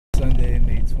Sunday,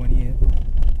 May 20th.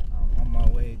 I'm on my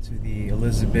way to the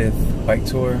Elizabeth bike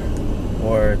tour,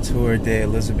 or Tour de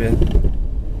Elizabeth.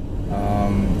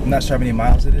 I'm not sure how many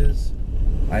miles it is.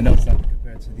 I know it's not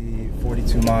compared to the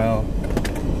 42-mile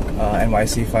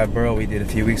NYC 5 borough we did a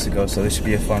few weeks ago, so this should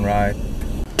be a fun ride.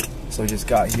 So we just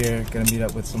got here, gonna meet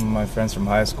up with some of my friends from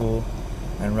high school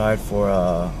and ride for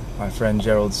my friend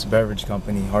Jerald's beverage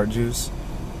company, Heart Juice.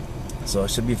 So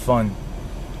it should be fun.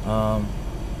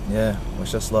 Yeah,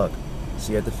 wish us luck.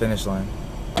 See you at the finish line.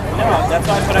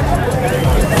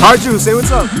 Heart Juice, say what's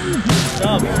up. What's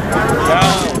up?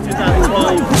 Jerald,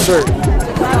 2012. Yes, sir.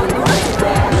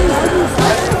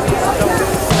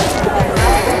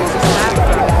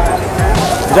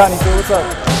 Johnny, say what's up.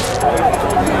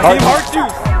 Heart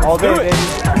Juice. All day, baby.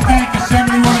 Thank you,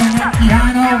 everyone in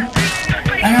Piano.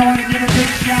 And I want to give a big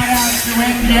shout out to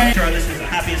NBA. This is a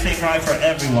happy and safe ride for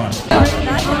everyone.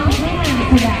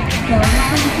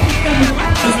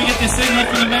 As we get this thing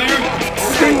left in the mayor,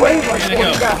 we're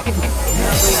gonna go.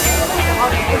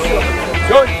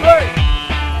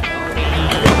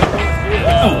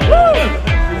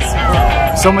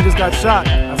 Someone just got shot.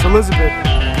 That's Elizabeth.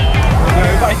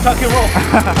 Everybody tuck and roll.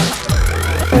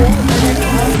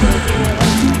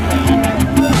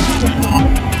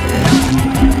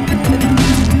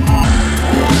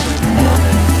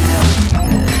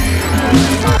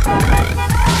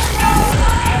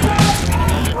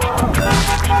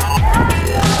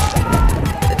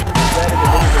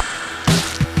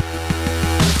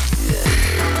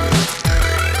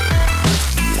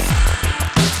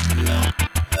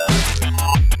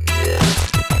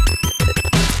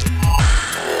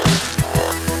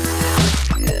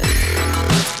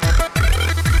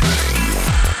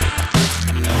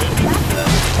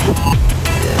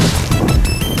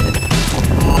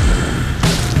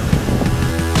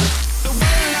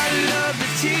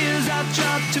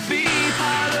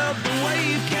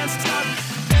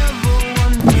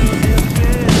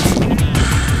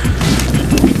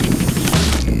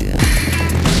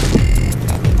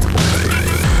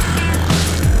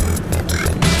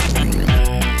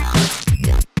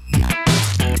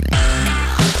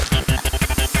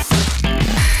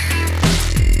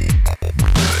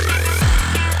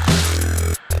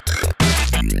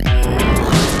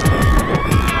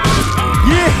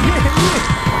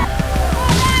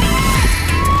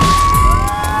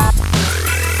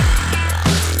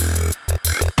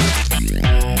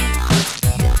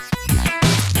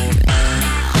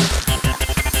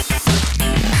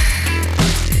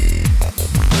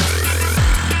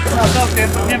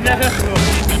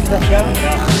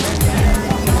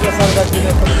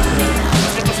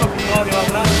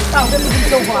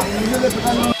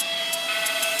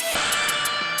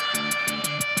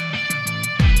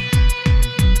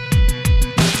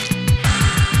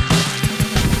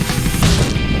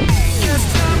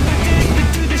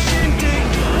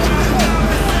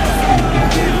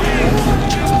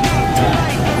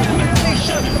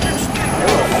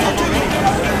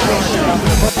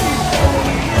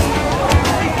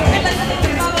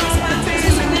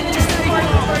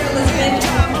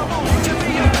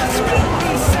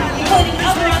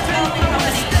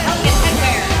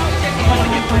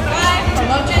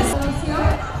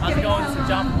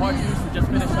 Just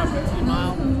finished our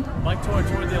 15-mile bike tour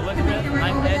the Elizabeth,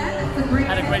 9th annual.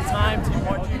 Had a great time. Team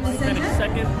Heart Juice finished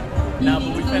second. But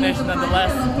we finished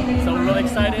nonetheless. So we're really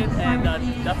excited, and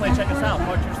definitely check us out,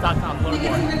 heartjuice.com.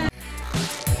 Learn more.